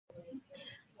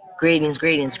Greetings,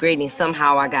 greetings, greetings.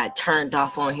 Somehow I got turned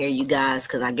off on here, you guys,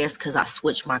 because I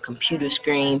switched my computer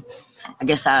screen.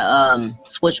 I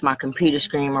switched my computer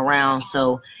screen around,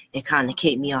 so it kind of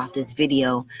kicked me off this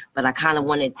video. But I kind of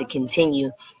wanted to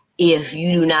continue. If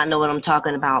you do not know what I'm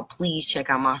talking about, please check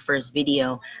out my first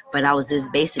video. But I was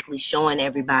just basically showing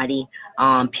everybody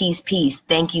peace, peace.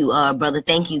 Thank you, brother.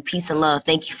 Thank you. Peace and love.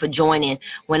 Thank you for joining.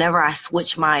 Whenever I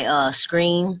switch my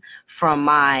screen from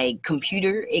my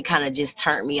computer, it kind of just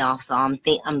turned me off. So I'm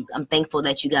thankful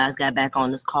that you guys got back on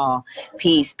this call.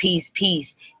 Peace, peace,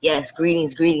 peace. Yes,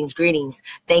 greetings, greetings, greetings.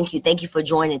 Thank you. Thank you for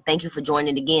joining. Thank you for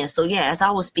joining again. So yeah, as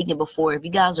I was speaking before, if you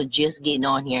guys are just getting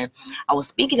on here, I was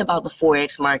speaking about the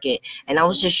Forex market, and I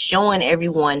was just showing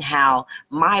everyone how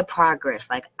my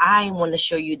progress, like I want to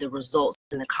show you the results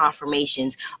and the confirmations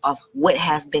of what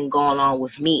has been going on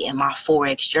with me and my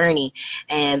Forex journey.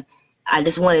 And I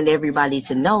just wanted everybody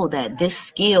to know that this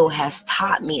skill has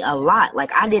taught me a lot.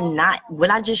 Like what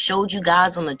I just showed you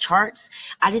guys on the charts,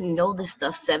 I didn't know this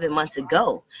stuff 7 months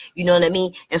ago. You know what I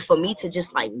mean? And for me to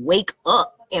just like wake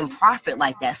up and profit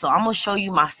like that. So I'm going to show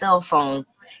you my cell phone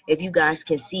if you guys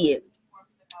can see it.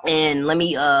 And let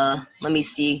me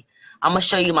see. I'm going to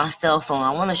show you my cell phone. I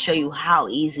want to show you how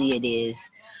easy it is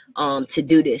to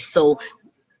do this. So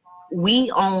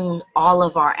we own all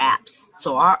of our apps.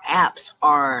 So our apps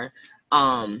are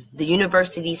the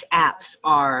university's apps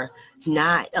are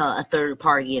not a third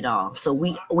party at all. So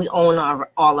we own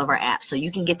all of our apps. So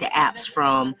you can get the apps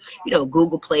from,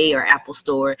 Google Play or Apple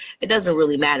Store. It doesn't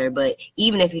really matter. But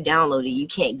even if you download it, you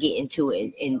can't get into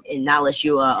it and not unless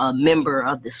you're a member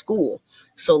of the school.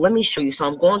 So let me show you. So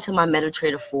I'm going to my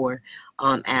MetaTrader 4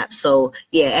 app. So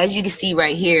yeah, as you can see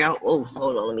right here. Oh,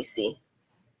 hold on. Let me see.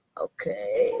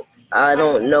 Okay. I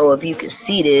don't know if you can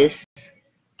see this,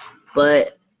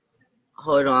 but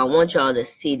hold on. I want y'all to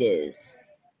see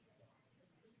this.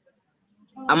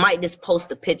 I might just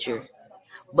post a picture,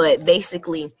 but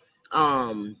basically,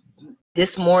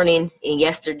 this morning and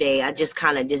yesterday, I just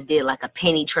kind of did like a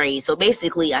penny trade. So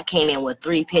basically, I came in with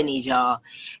 3 pennies, y'all,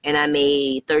 and I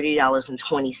made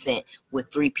 $30.20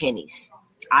 with 3 pennies.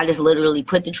 I just literally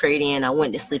put the trade in. I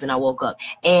went to sleep and I woke up,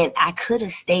 and I could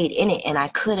have stayed in it and I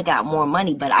could have got more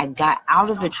money, but I got out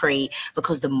of the trade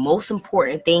because the most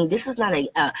important thing, this is not a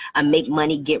make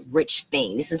money, get rich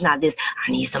thing. This is not this,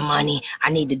 I need some money, I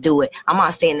need to do it. I'm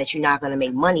not saying that you're not going to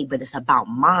make money, but it's about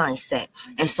mindset.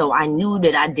 And so I knew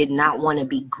that I did not want to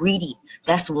be greedy.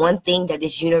 That's one thing that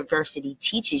this university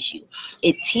teaches you.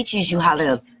 It teaches you how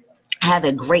to have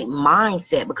a great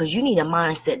mindset, because you need a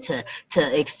mindset to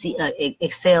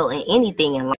excel in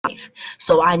anything in life.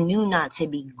 So I knew not to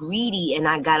be greedy, and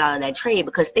I got out of that trade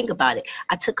because think about it.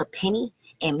 I took a penny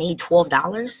and made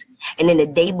 $12, and then the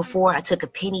day before I took a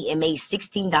penny and made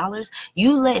 $16.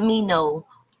 You let me know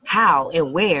how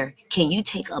and where can you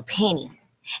take a penny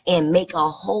and make a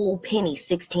whole penny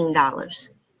 $16?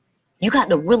 You got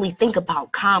to really think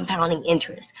about compounding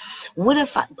interest. What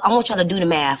if I want y'all to do the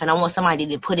math, and I want somebody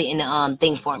to put it in the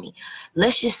thing for me.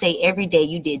 Let's just say every day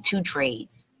you did 2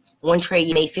 trades. One trade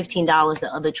you made $15, the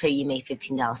other trade you made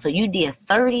 $15. So you did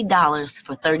 $30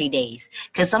 for 30 days.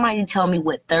 Can somebody tell me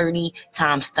what 30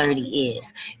 times 30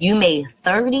 is? You made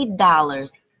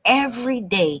 $30 every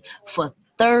day for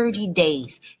 30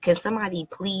 days. Can somebody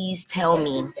please tell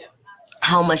me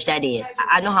how much that is?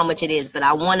 I know how much it is, but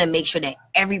I want to make sure that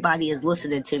everybody is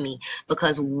listening to me,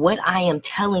 because what I am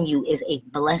telling you is a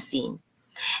blessing.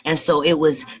 And so it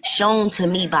was shown to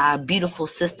me by a beautiful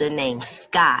sister named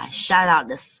Sky. Shout out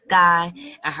to Sky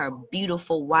and her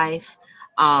beautiful wife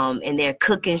and their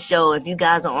cooking show. If you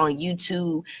guys are on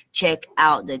YouTube, check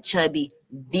out the chubby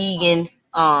vegan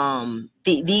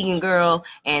vegan girl,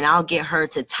 and I'll get her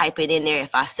to type it in there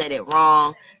if I said it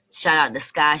wrong. Shout out to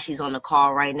Sky. She's on the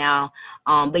call right now.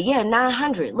 But yeah,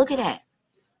 900. Look at that.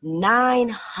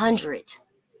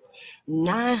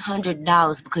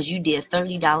 $900 because you did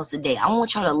 $30 a day. I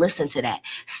want y'all to listen to that.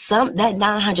 That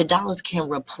 $900 can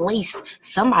replace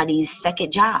somebody's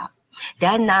second job.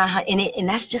 That and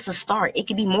that's just a start. It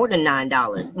could be more than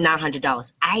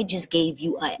 $900. I just gave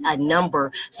you a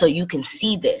number so you can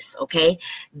see this. Okay,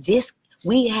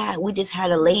 we just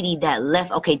had a lady that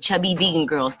left. Okay, Chubby Vegan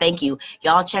Girls, thank you.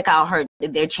 Y'all check out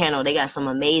their channel. They got some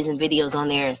amazing videos on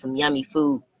there and some yummy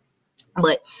food.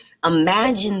 But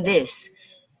imagine this.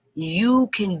 You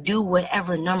can do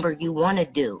whatever number you want to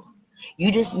do.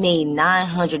 You just made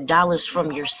 $900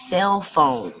 from your cell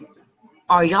phone.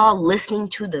 Are y'all listening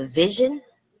to the vision?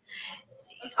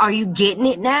 Are you getting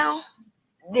it now?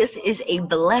 This is a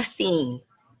blessing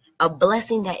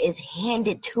that is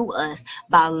handed to us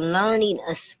by learning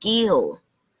a skill.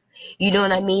 You know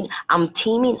what I mean? I'm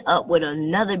teaming up with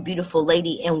another beautiful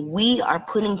lady, and we are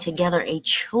putting together a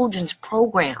children's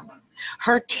program.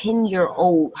 Her 10 years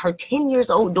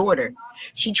old daughter,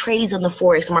 she trades on the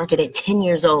Forex market at 10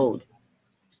 years old.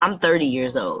 I'm 30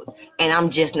 years old, and I'm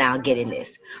just now getting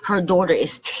this. Her daughter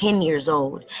is 10 years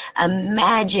old.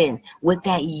 Imagine with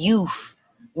that youth,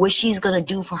 what she's going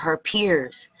to do for her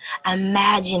peers.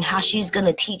 Imagine how she's going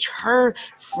to teach her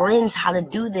friends how to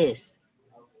do this.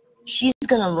 She's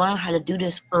going to learn how to do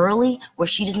this early, where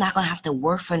she's not going to have to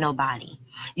work for nobody.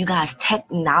 You guys,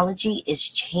 technology is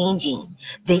changing.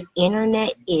 The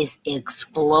internet is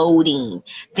exploding.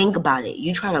 Think about it.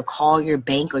 You try to call your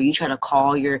bank, or you try to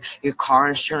call your car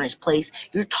insurance place,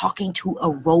 you're talking to a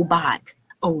robot.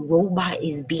 A robot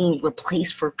is being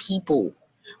replaced for people.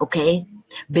 Okay?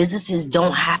 Businesses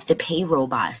don't have to pay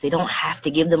robots. They don't have to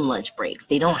give them lunch breaks.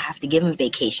 They don't have to give them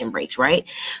vacation breaks, right?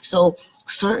 So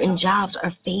certain jobs are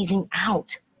phasing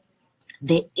out.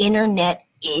 The internet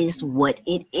is what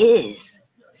it is.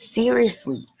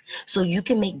 Seriously. So you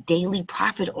can make daily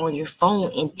profit on your phone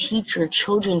and teach your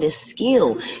children this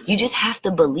skill. You just have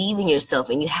to believe in yourself,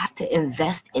 and you have to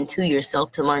invest into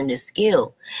yourself to learn this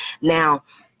skill. Now,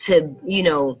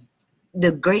 the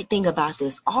great thing about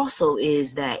this also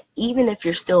is that even if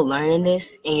you're still learning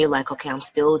this and you're like, okay, I'm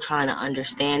still trying to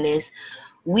understand this,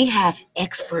 we have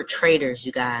expert traders,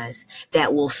 you guys,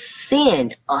 that will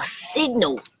send a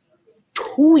signal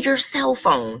to your cell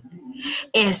phone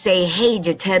and say, hey,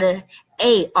 Jatetta,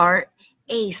 hey, Art,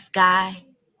 hey, Sky,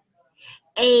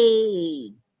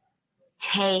 hey,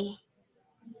 Tay,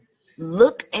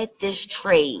 look at this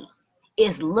trade.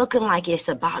 It's looking like it's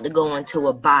about to go into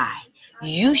a buy.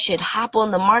 You should hop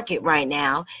on the market right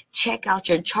now, check out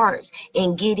your charts,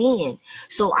 and get in.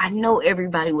 So I know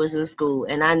everybody was in school,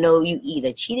 and I know you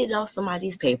either cheated off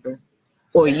somebody's paper,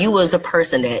 or you was the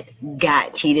person that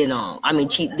got cheated on. I mean,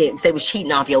 they was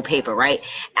cheating off your paper, right?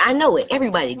 I know it.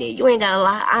 Everybody did. You ain't gotta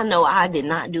lie. I know I did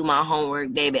not do my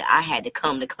homework, baby. I had to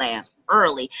come to class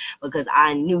early because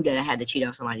I knew that I had to cheat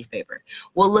off somebody's paper.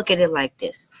 Well, look at it like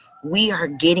this. We are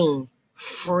getting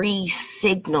free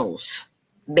signals,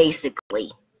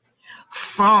 basically,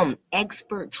 from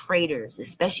expert traders,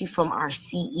 especially from our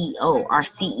CEO,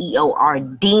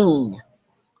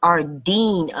 our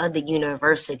dean of the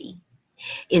university.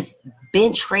 Is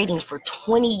been trading for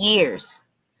 20 years.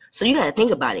 So you got to think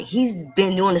about it. He's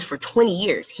been doing this for 20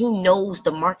 years. He knows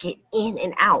the market in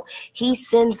and out. He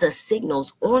sends us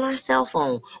signals on our cell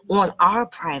phone, on our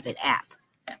private app,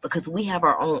 because we have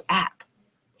our own app.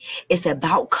 It's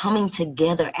about coming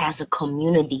together as a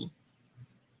community.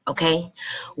 Okay?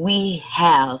 We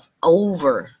have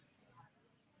over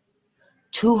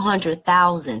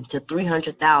 200,000 to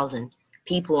 300,000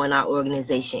 people in our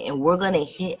organization, and we're going to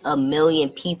hit 1 million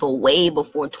people way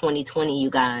before 2020,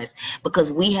 you guys,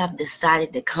 because we have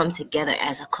decided to come together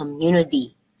as a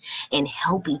community and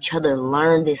help each other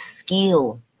learn this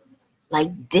skill.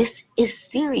 Like, this is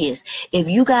serious. If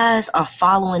you guys are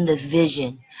following the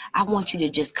vision, I want you to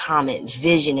just comment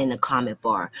vision in the comment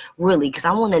bar, really, because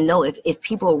I want to know if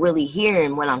people are really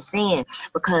hearing what I'm saying,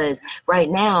 because right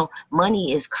now,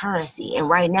 money is currency, and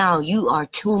right now, you are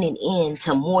tuning in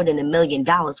to more than $1 million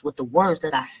with the words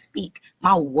that I speak.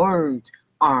 My words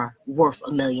are worth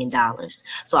 $1 million.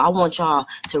 So I want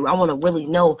to really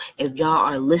know if y'all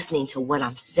are listening to what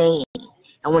I'm saying.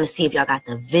 I want to see if y'all got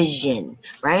the vision,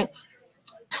 right?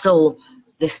 So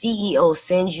the CEO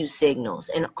sends you signals,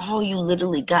 and all you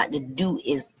literally got to do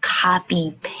is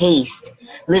copy paste.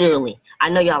 Literally, I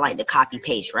know y'all like to copy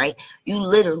paste, right? You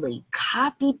literally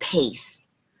copy paste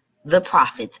the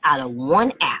profits out of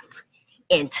one app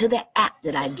into the app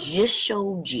that I just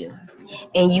showed you,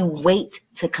 and you wait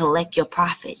to collect your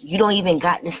profit. You don't even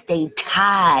got to stay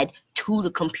tied to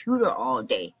the computer all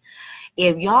day.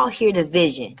 If y'all hear the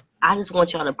vision, I just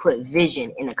want y'all to put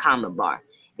vision in the comment bar.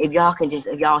 If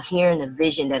y'all hearing the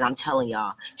vision that I'm telling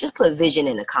y'all, just put vision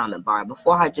in the comment bar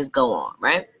before I just go on,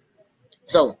 right?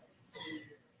 So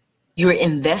you're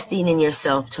investing in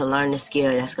yourself to learn the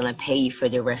skill that's going to pay you for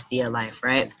the rest of your life,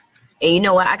 right? And you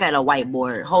know what? I got a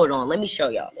whiteboard. Hold on. Let me show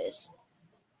y'all this.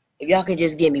 If y'all could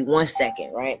just give me 1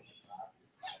 second, right?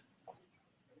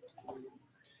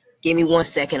 Give me 1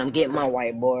 second. I'm getting my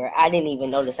whiteboard. I didn't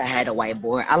even notice I had a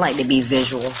whiteboard. I like to be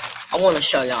visual. I want to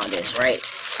show y'all this, right?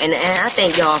 And I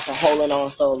thank y'all for holding on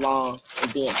so long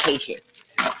and being patient.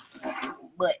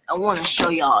 But I want to show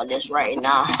y'all this right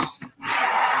now.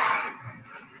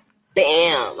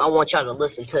 Bam! I want y'all to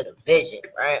listen to the vision,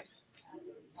 right?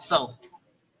 So,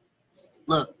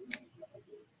 look.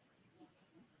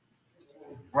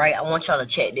 Right? I want y'all to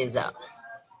check this out.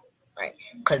 Right?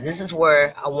 Because this is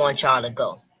where I want y'all to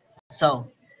go.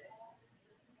 So,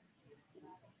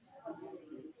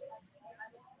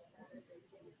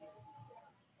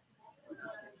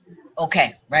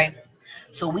 Okay, right?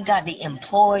 So we got the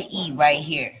employee right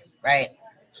here, right?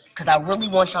 Because I really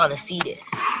want y'all to see this.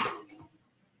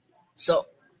 So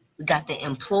we got the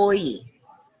employee,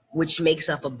 which makes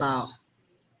up about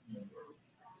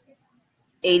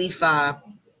 85%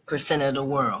 of the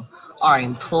world are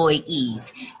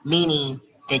employees, meaning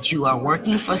that you are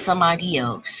working for somebody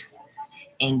else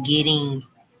and getting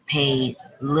paid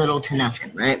little to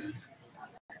nothing, right?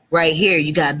 Right here,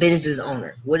 you got business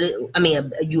owner.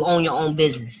 You own your own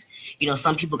business. You know,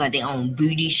 some people got their own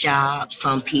beauty shop.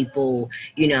 Some people,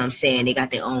 you know what I'm saying, they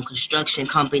got their own construction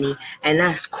company, and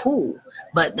that's cool.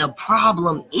 But the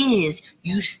problem is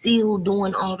you still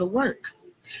doing all the work.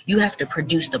 You have to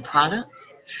produce the product.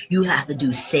 You have to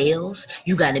do sales.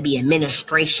 You got to be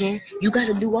administration. You got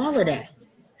to do all of that.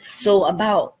 So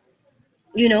about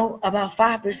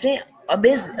 5% are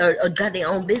business or got their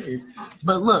own business.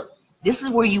 But look, this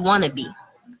is where you want to be.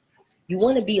 You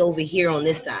want to be over here on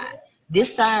this side.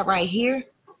 This side right here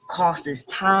costs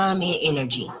time and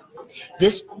energy.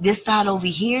 This side over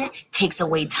here takes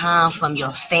away time from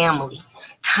your family,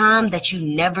 time that you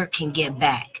never can get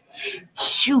back.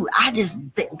 Shoot, I just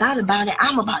thought about it.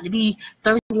 I'm about to be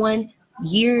 31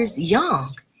 years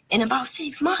young in about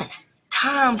 6 months.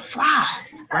 Time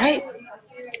flies, right?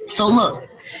 So look,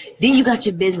 then you got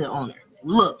your business owner.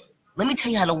 Look, let me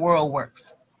tell you how the world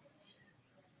works.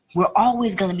 We're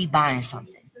always going to be buying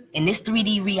something. In this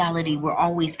 3D reality, we're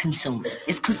always consuming.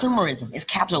 It's consumerism. It's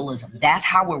capitalism. That's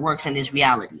how it works in this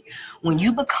reality. When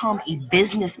you become a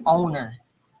business owner,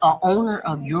 a owner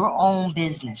of your own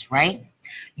business, right?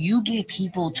 You get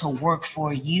people to work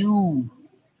for you.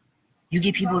 You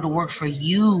get people to work for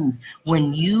you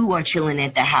when you are chilling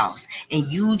at the house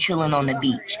and you chilling on the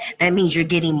beach. That means you're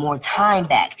getting more time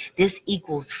back. This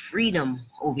equals freedom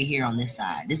over here on this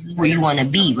side. This is where you want to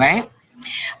be, right?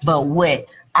 But what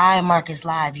Marcus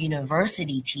Live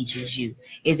University teaches you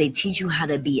is they teach you how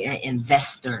to be an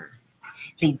investor.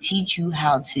 They teach you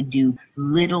how to do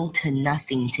little to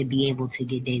nothing to be able to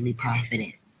get daily profit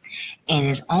in. And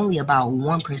it's only about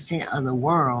 1% of the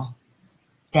world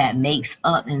that makes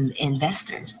up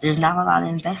investors. There's not a lot of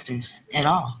investors at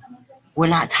all. We're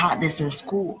not taught this in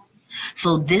school.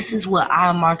 So this is what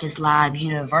Marcus Live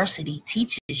University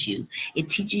teaches you. It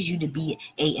teaches you to be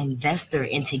an investor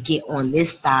and to get on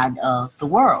this side of the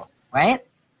world, right?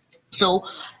 So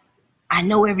I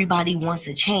know everybody wants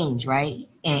a change, right?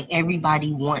 And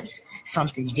everybody wants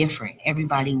something different.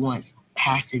 Everybody wants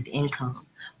passive income.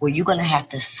 Well, you're going to have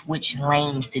to switch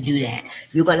lanes to do that.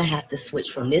 You're going to have to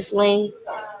switch from this lane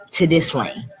to this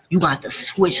lane. You got to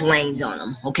switch lanes on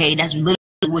them, okay? That's literally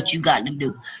what you got to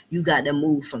do. You got to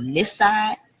move from this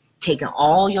side, taking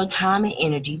all your time and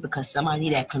energy, because somebody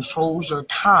that controls your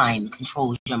time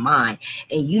controls your mind.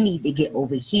 And you need to get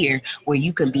over here where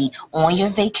you can be on your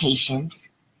vacations.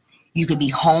 You could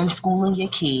be homeschooling your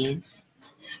kids.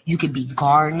 You could be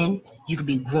gardening. You could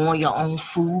be growing your own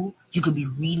food. You could be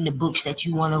reading the books that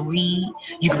you want to read.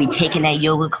 You could be taking that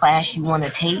yoga class you want to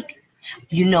take.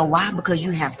 You know why? Because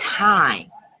you have time.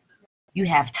 You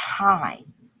have time.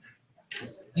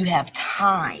 You have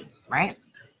time, right?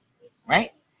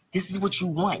 Right? This is what you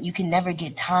want. You can never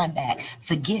get time back.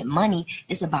 Forget money.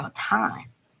 It's about time,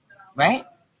 right?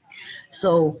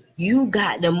 So you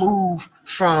got to move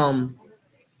from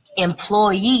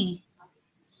employee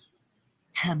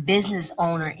to business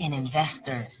owner and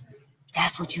investor.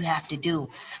 That's what you have to do.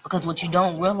 Because what you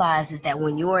don't realize is that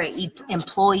when you're an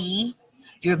employee,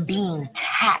 you're being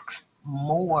taxed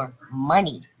more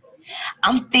money.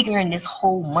 I'm figuring this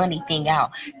whole money thing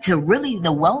out. To really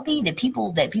the wealthy, the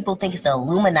people that people think is the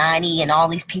Illuminati and all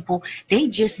these people, they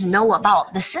just know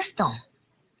about the system.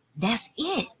 That's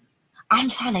it. I'm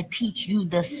trying to teach you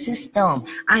the system.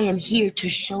 I am here to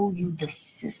show you the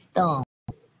system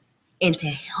and to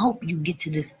help you get to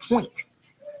this point.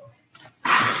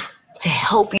 To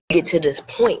help you get to this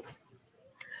point.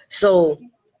 So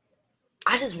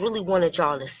I just really wanted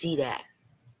y'all to see that,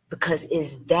 because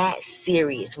it's that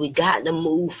serious. We got to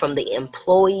move from the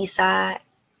employee side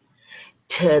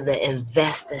to the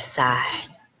investor side.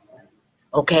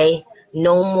 Okay?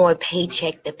 No more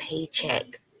paycheck to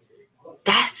paycheck.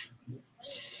 That's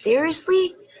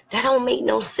seriously? That don't make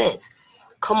no sense.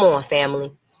 Come on,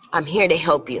 family. I'm here to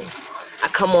help you. I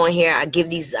come on here, I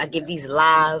give these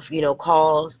live,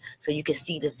 calls so you can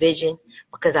see the vision,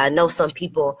 because I know some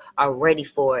people are ready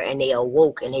for it and they are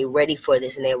woke and they ready for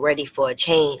this and they're ready for a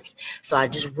change. So I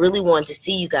just really want to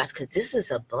see you guys, because this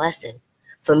is a blessing.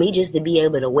 For me just to be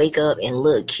able to wake up and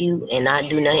look cute and not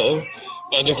do nothing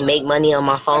and just make money on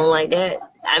my phone like that,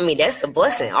 I mean, that's a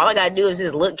blessing. All I got to do is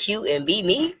just look cute and be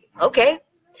me. Okay.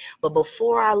 But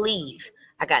before I leave,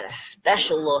 I got a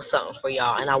special little something for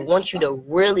y'all, and I want you to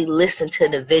really listen to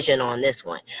the vision on this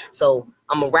one. So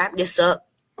I'm going to wrap this up.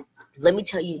 Let me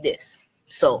tell you this.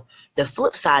 So the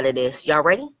flip side of this, y'all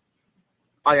ready?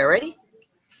 Are you ready?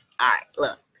 All right,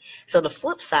 look. So the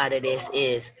flip side of this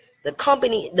is the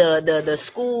company, the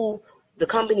school, the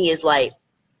company is like,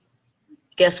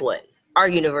 guess what? Our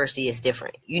university is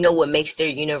different. You know what makes their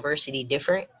university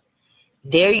different?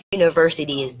 Their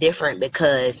university is different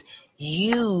because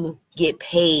you get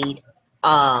paid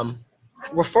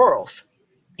referrals.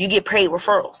 You get paid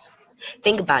referrals.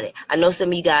 Think about it. I know some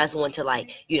of you guys went to,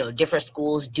 like, different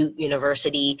schools, Duke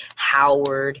University,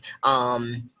 Howard,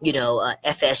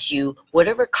 FSU,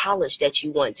 whatever college that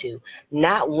you went to.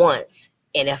 Not once,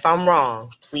 and if I'm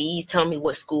wrong, please tell me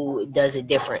what school does it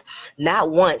different. Not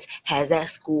once has that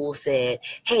school said,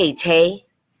 hey, Tay,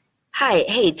 hi,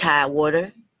 hey,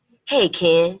 Tidewater, hey,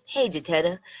 Ken, hey,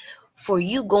 Jatetta, for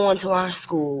you going to our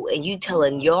school and you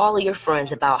telling all of your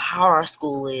friends about how our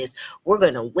school is, we're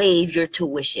going to waive your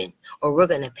tuition or we're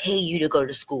going to pay you to go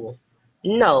to school.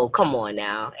 No, come on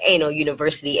now. Ain't no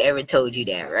university ever told you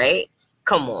that, right?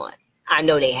 Come on. I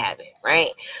know they haven't, right?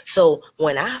 So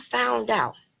when I found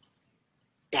out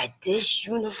that this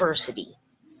university,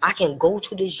 I can go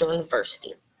to this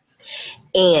university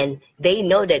and they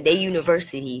know that their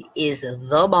university is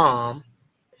the bomb.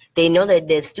 They know that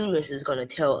their students is going to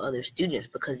tell other students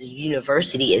because the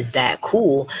university is that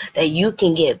cool that you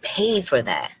can get paid for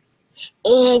that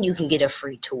and you can get a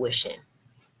free tuition.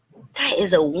 That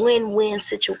is a win-win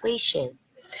situation.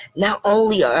 Not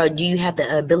only do you have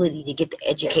the ability to get the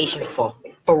education for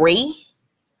free,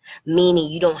 meaning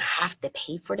you don't have to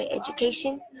pay for the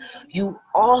education, you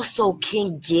also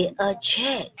can get a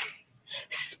check.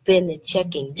 Spin a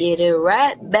check and get it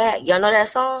right back. Y'all know that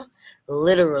song?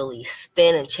 Literally,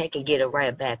 spin a check and get it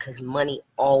right back because money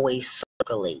always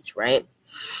circulates, right?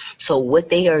 So what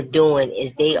they are doing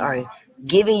is they are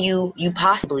giving you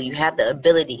have the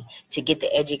ability to get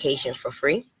the education for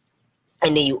free.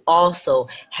 And then you also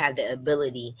have the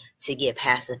ability to get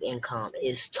passive income.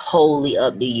 It's totally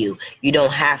up to you. You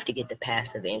don't have to get the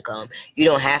passive income. You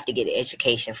don't have to get the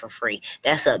education for free.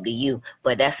 That's up to you.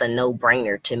 But that's a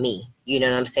no-brainer to me. You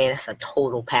know what I'm saying? That's a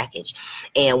total package.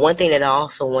 And one thing that I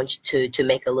also want you to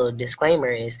make a little disclaimer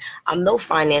is I'm no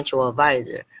financial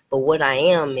advisor. But what I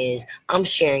am is I'm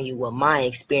sharing you what my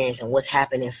experience and what's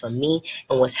happening for me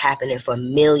and what's happening for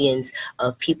millions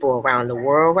of people around the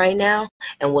world right now,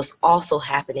 and what's also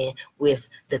happening with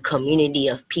the community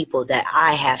of people that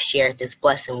I have shared this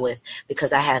blessing with,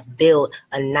 because I have built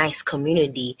a nice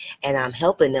community and I'm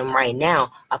helping them right now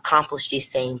accomplish the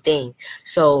same thing.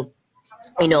 So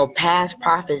past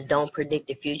prophets don't predict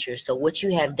the future. So what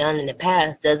you have done in the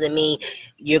past doesn't mean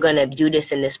you're going to do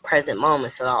this in this present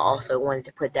moment. So I also wanted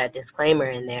to put that disclaimer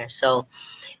in there. So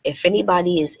if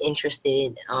anybody is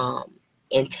interested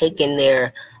in taking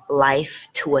their life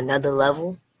to another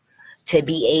level, to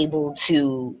be able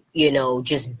to,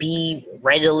 just be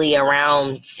readily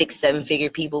around 6-7 figure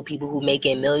people who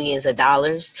making millions of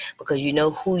dollars, because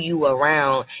who you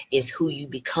around is who you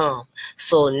become.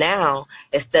 So now,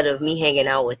 instead of me hanging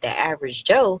out with the average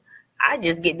Joe, I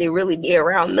just get to really be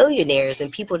around millionaires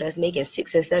and people that's making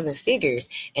 6 and 7 figures.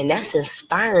 And that's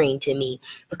inspiring to me,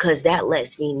 because that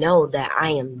lets me know that I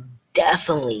am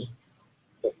definitely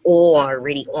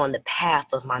already on the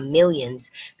path of my millions,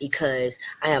 because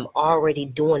I am already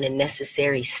doing the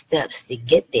necessary steps to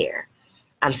get there.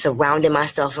 I'm surrounding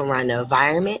myself around the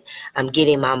environment. I'm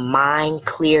getting my mind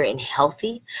clear and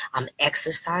healthy. I'm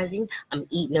exercising. I'm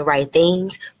eating the right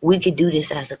things. We could do this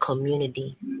as a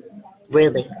community.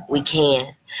 Really, we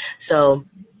can. So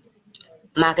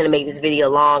I'm not going to make this video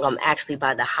long. I'm actually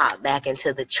about to hop back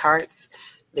into the charts,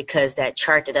 because that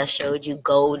chart that I showed you,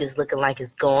 gold is looking like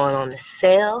it's going on the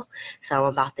sale. So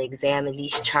I'm about to examine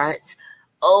these charts.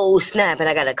 Oh, snap. And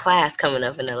I got a class coming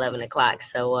up at 11 o'clock.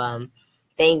 So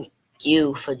thank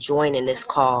you for joining this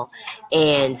call.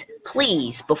 And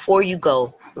please, before you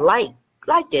go, like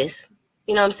this.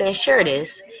 You know what I'm saying? Share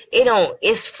this.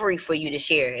 It's free for you to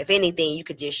share. If anything, you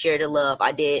could just share the love.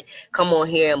 I did come on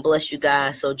here and bless you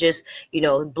guys. So just,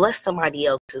 bless somebody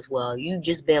else as well. You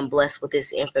just been blessed with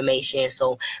this information.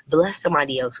 So bless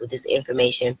somebody else with this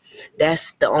information.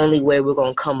 That's the only way we're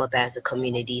going to come up as a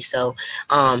community. So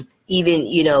even,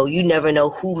 you never know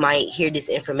who might hear this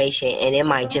information and it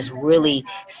might just really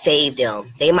save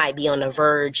them. They might be on the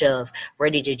verge of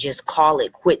ready to just call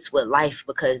it quits with life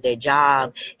because their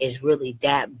job is really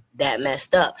that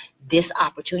messed up. This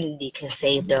opportunity can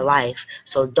save their life.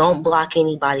 So don't block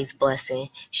anybody's blessing.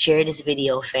 Share this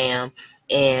video, fam.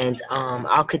 And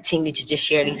I'll continue to just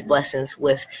share these blessings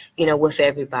with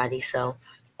everybody. So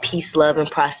Peace, love, and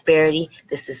prosperity.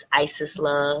 This is Isis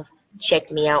Love.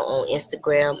 Check me out on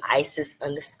Instagram,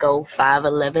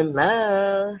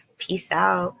 Isis_511love. Peace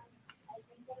out.